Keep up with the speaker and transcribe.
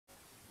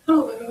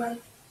Hello everyone,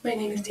 my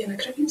name is Diana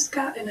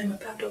Kravimska and I'm a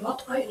part of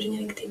WildFly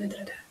engineering team at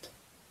Red Hat.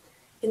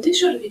 In this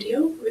short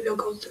video, we will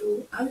go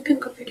through how you can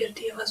configure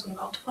TLS on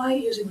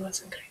WildFly using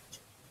Let's Encrypt.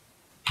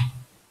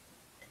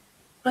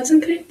 Let's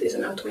Encrypt is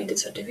an automated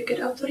certificate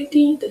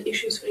authority that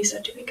issues free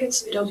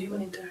certificates without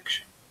human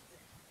interaction.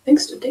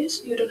 Thanks to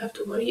this, you don't have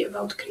to worry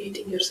about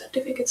creating your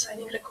certificate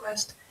signing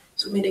request,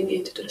 submitting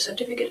it to the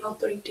certificate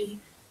authority,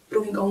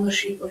 proving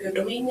ownership of your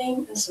domain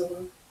name, and so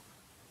on.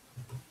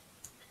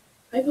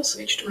 I will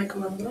switch to my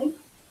command line.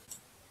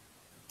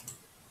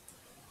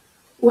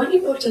 One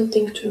important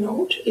thing to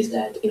note is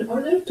that in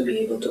order to be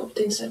able to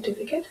obtain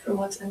certificate from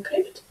Let's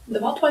Encrypt, the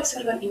WildFly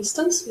server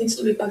instance needs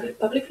to be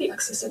publicly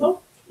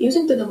accessible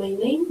using the domain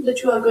name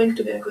that you are going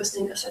to be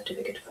requesting a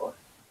certificate for.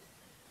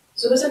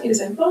 So as an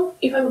example,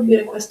 if I would be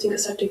requesting a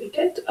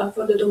certificate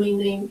for the domain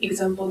name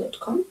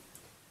example.com,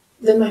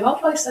 then my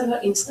WildFly server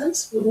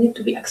instance would need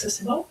to be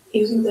accessible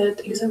using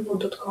that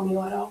example.com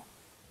URL.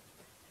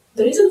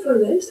 The reason for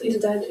this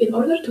is that in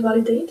order to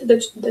validate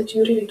that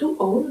you really do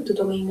own the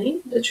domain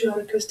name that you are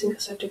requesting a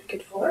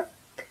certificate for,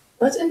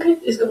 Let's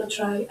Encrypt is going to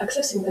try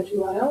accessing that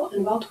URL,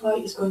 and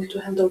WildFly is going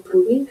to handle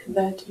proving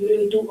that you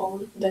really do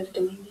own that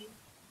domain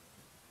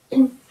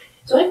name.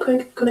 So I'm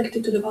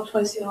connected to the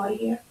WildFly CLI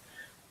here.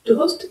 To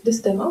host this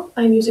demo,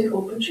 I'm using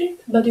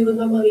OpenShift, but you would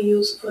normally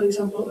use, for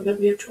example, a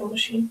virtual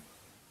machine.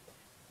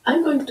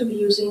 I'm going to be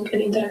using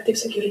an interactive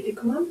security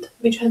command,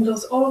 which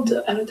handles all of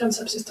the return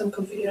subsystem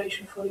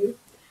configuration for you.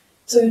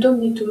 So you don't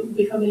need to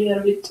be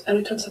familiar with a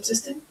return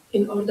subsystem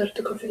in order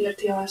to configure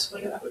TLS for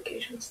your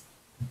applications.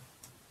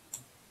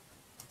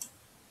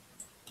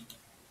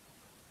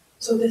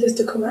 So this is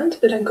the command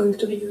that I'm going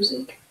to be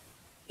using.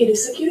 It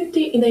is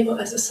security enable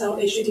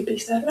SSL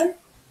HTTP server.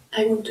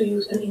 I want to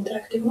use an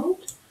interactive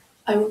mode.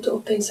 I want to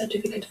obtain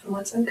certificate from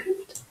Let's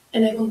Encrypt,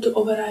 and I want to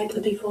override a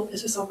default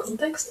SSL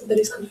context that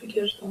is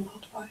configured on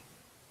WildFly.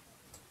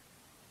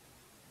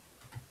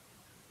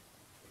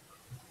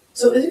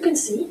 So as you can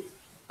see,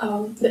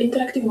 the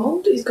interactive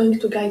mode is going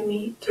to guide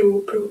me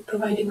through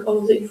providing all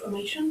of the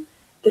information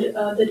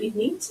that it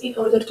needs in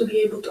order to be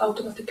able to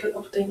automatically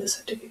obtain the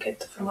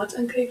certificate from Let's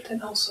Encrypt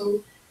and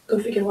also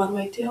configure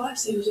one-way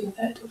TLS using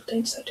that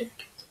obtained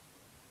certificate.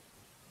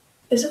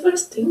 As a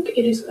first thing,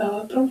 it is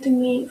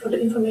prompting me for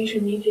the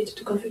information needed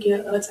to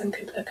configure a Let's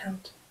Encrypt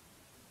account.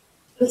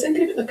 Let's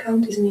Encrypt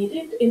account is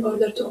needed in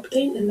order to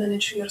obtain and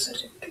manage your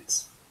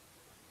certificates.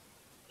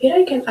 Here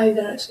I can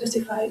either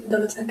specify the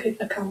Let's Encrypt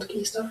account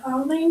key store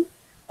file name,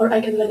 or I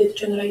can let it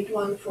generate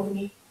one for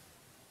me.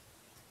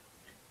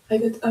 I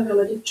will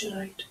let it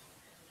generate.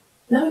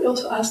 Now it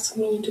also asks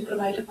me to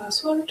provide a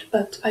password,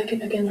 but I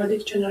can again let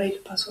it generate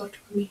a password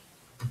for me.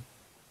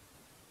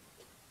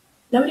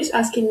 Now it is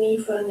asking me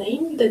for a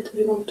name that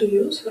we want to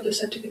use for the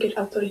certificate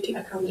authority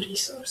account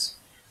resource.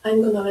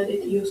 I'm gonna let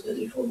it use the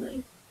default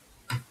name.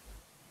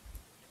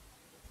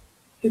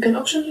 You can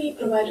optionally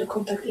provide a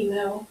contact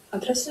email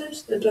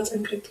addresses that Let's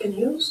Encrypt can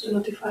use to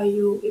notify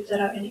you if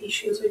there are any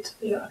issues with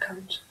your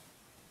account.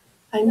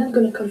 I'm not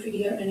going to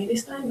configure any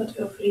this time, but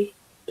feel free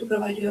to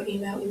provide your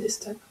email in this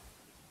step.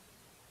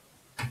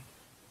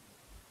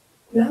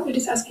 Now it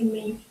is asking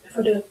me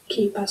for the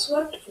key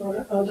password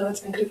for the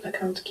Let's Encrypt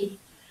account key.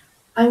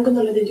 I'm going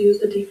to let it use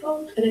the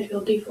default, and it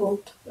will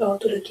default to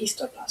the key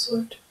store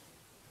password.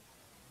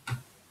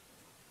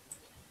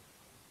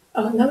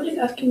 Now it is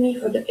asking me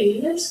for the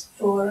alias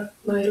for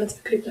my Let's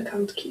Encrypt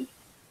account key.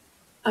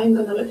 I'm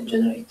going to let it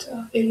generate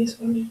alias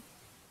for me.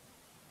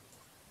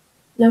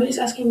 Now it is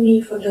asking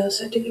me for the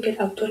certificate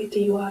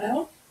authority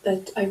URL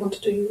that I want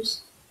to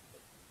use.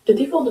 The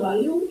default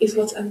value is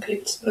Let's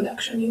Encrypt's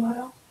production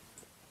URL.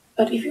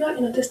 But if you are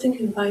in a testing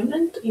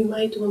environment, you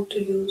might want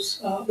to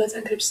use Let's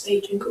Encrypt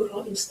staging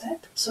URL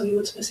instead, so you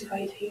would specify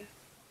it here.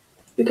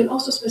 You can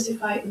also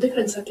specify a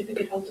different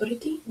certificate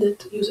authority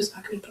that uses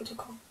ACME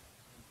protocol.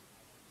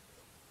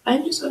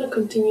 I'm just going to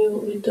continue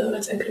with the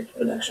Let's Encrypt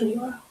production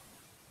URL.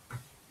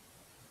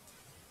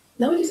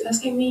 Now it is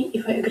asking me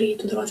if I agree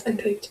to the Let's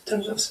Encrypt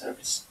terms of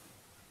service.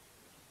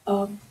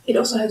 It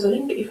also has a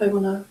link if I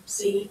want to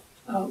see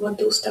what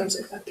those terms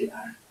exactly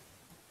are.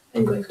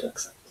 I'm going to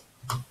accept.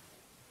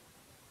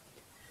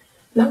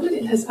 Now that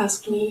it has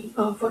asked me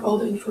for all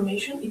the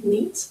information it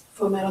needs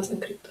for my Let's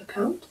Encrypt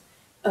account,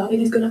 it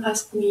is going to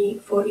ask me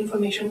for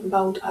information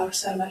about our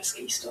server's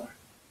key store.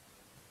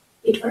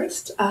 It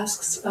first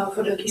asks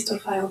for the key store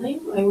file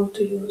name I want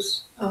to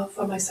use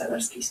for my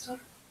server's key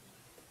store.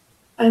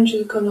 I'm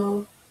just going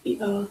to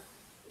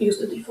use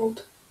the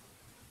default.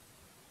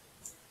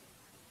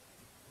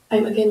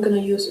 I'm again going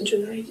to use a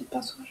generated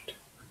password.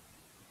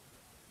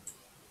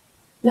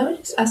 Now it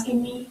is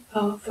asking me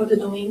for the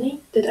domain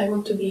name that I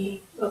want to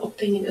be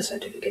obtaining a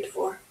certificate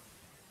for.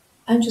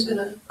 I'm just going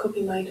to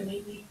copy my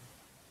domain name.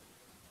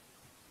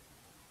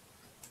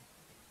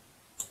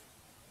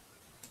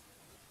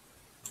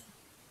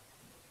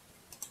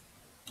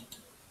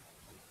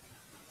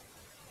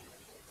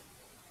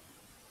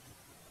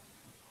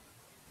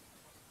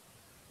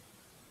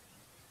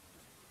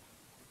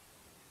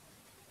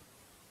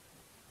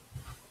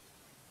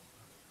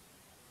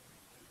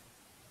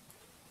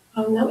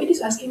 Now it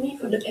is asking me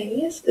for the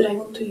alias that I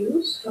want to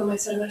use for my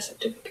server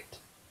certificate.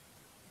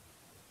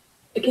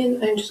 Again,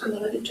 I'm just gonna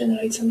let it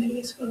generate some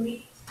alias for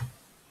me.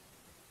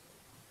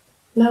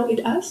 Now it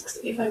asks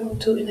if I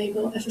want to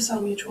enable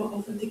SSL mutual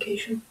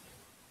authentication.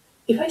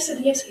 If I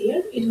said yes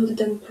here, it will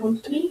then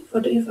prompt me for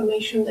the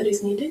information that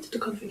is needed to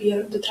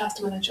configure the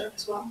Trust Manager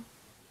as well.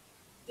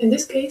 In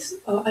this case,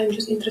 I'm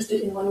just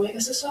interested in one-way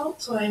SSL,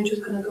 so I'm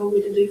just gonna go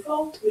with the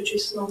default, which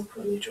is known for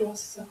mutual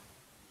SSL.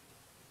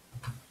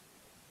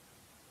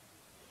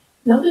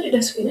 Now that it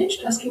has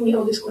finished asking me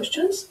all these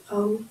questions,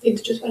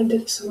 it just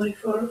printed a summary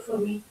for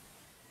me.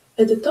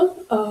 At the top,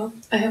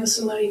 I have a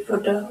summary for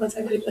the Let's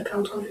Encrypt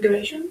account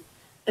configuration,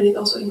 and it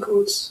also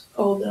includes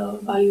all the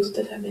values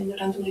that have been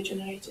randomly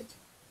generated.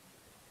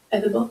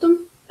 At the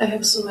bottom, I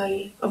have a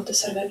summary of the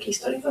server key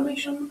store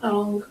information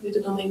along with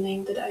the domain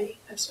name that I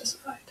have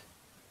specified.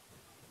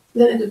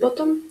 Then at the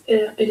bottom,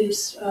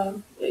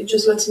 it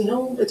just lets me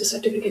know that the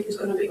certificate is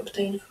going to be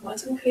obtained from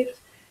Let's Encrypt,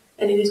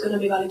 and it is going to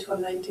be valid for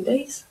 90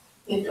 days.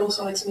 And it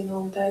also lets me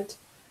know that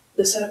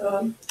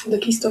the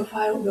key store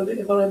file will be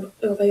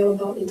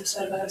available in the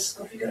server's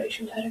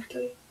configuration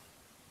directory.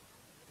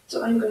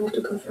 So I'm going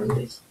to confirm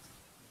this.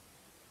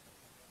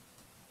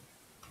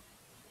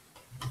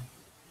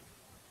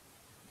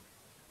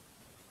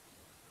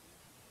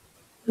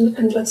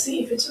 And let's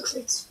see if it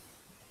succeeds.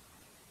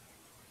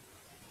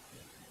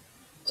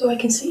 So I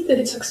can see that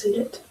it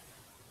succeeded.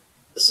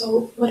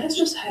 So what has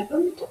just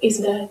happened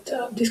is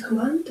that this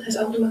command has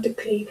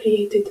automatically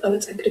created a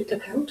Let's Encrypt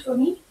account for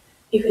me,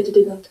 if it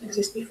did not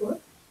exist before.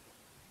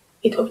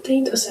 It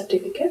obtained a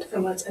certificate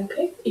from Let's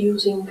Encrypt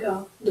using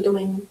the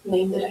domain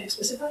name that I have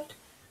specified,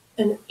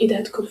 and it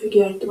had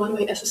configured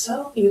one-way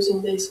SSL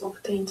using this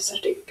obtained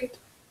certificate.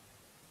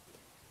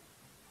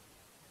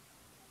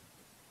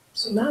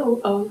 So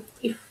now,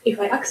 if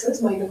I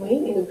access my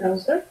domain in the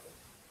browser,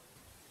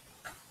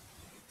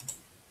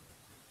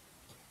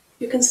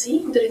 you can see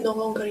that it no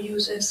longer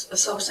uses a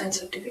self-signed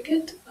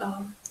certificate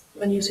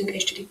when using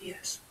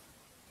HTTPS.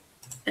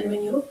 And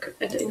when you look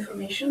at the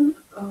information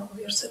of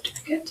your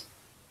certificate,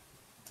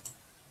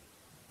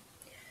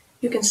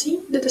 you can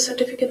see that the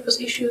certificate was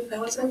issued by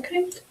Let's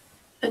Encrypt,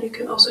 and you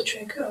can also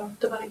check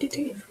the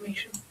validity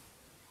information.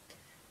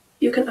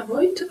 You can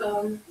avoid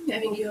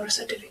having your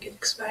certificate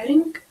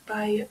expiring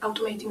by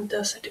automating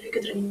the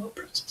certificate renewal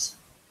process.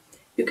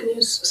 You can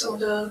use some of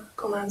the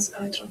commands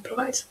Electron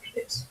provides for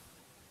this.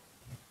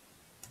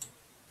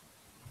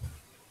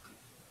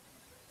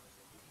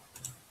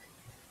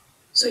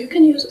 So you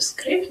can use a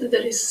script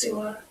that is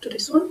similar to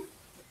this one.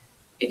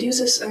 It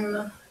uses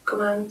a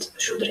command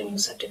should renew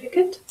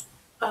certificate,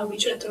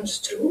 which returns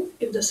true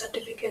if the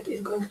certificate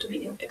is going to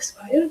be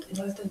expired in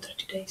less than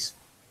 30 days.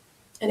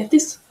 And if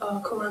this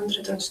command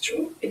returns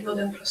true, it will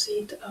then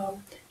proceed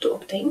to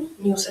obtain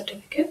new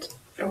certificate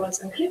from Let's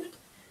Encrypt,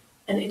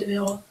 and it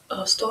will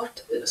store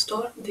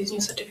this new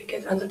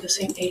certificate under the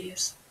same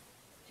alias.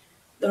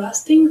 The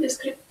last thing the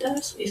script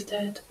does is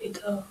that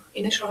it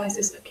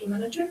initializes a key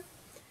manager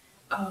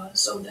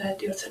so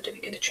that your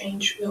certificate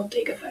change will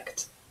take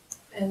effect,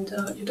 and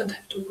you don't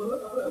have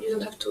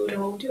to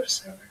reload your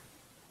server.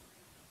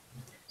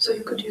 So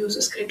you could use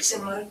a script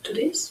similar to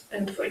this,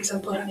 and for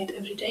example run it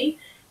every day,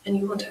 and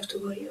you won't have to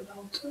worry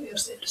about your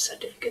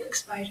certificate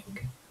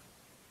expiring.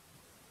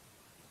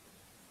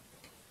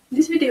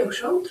 This video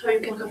showed how you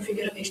can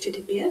configure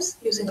HTTPS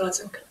using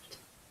Let's Encrypt.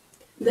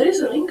 There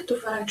is a link to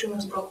Farag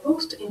Juma's blog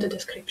post in the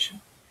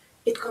description.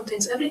 It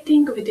contains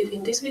everything we did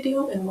in this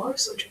video and more,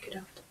 so check it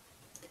out.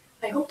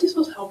 I hope this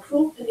was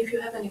helpful, and if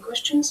you have any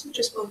questions,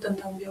 just post them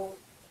down below.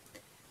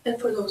 And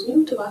for those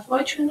new to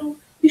WildFly channel,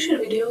 we share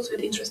videos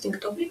with interesting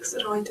topics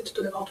related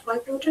to the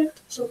WildFly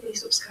project, so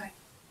please subscribe.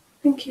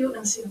 Thank you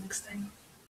and see you next time.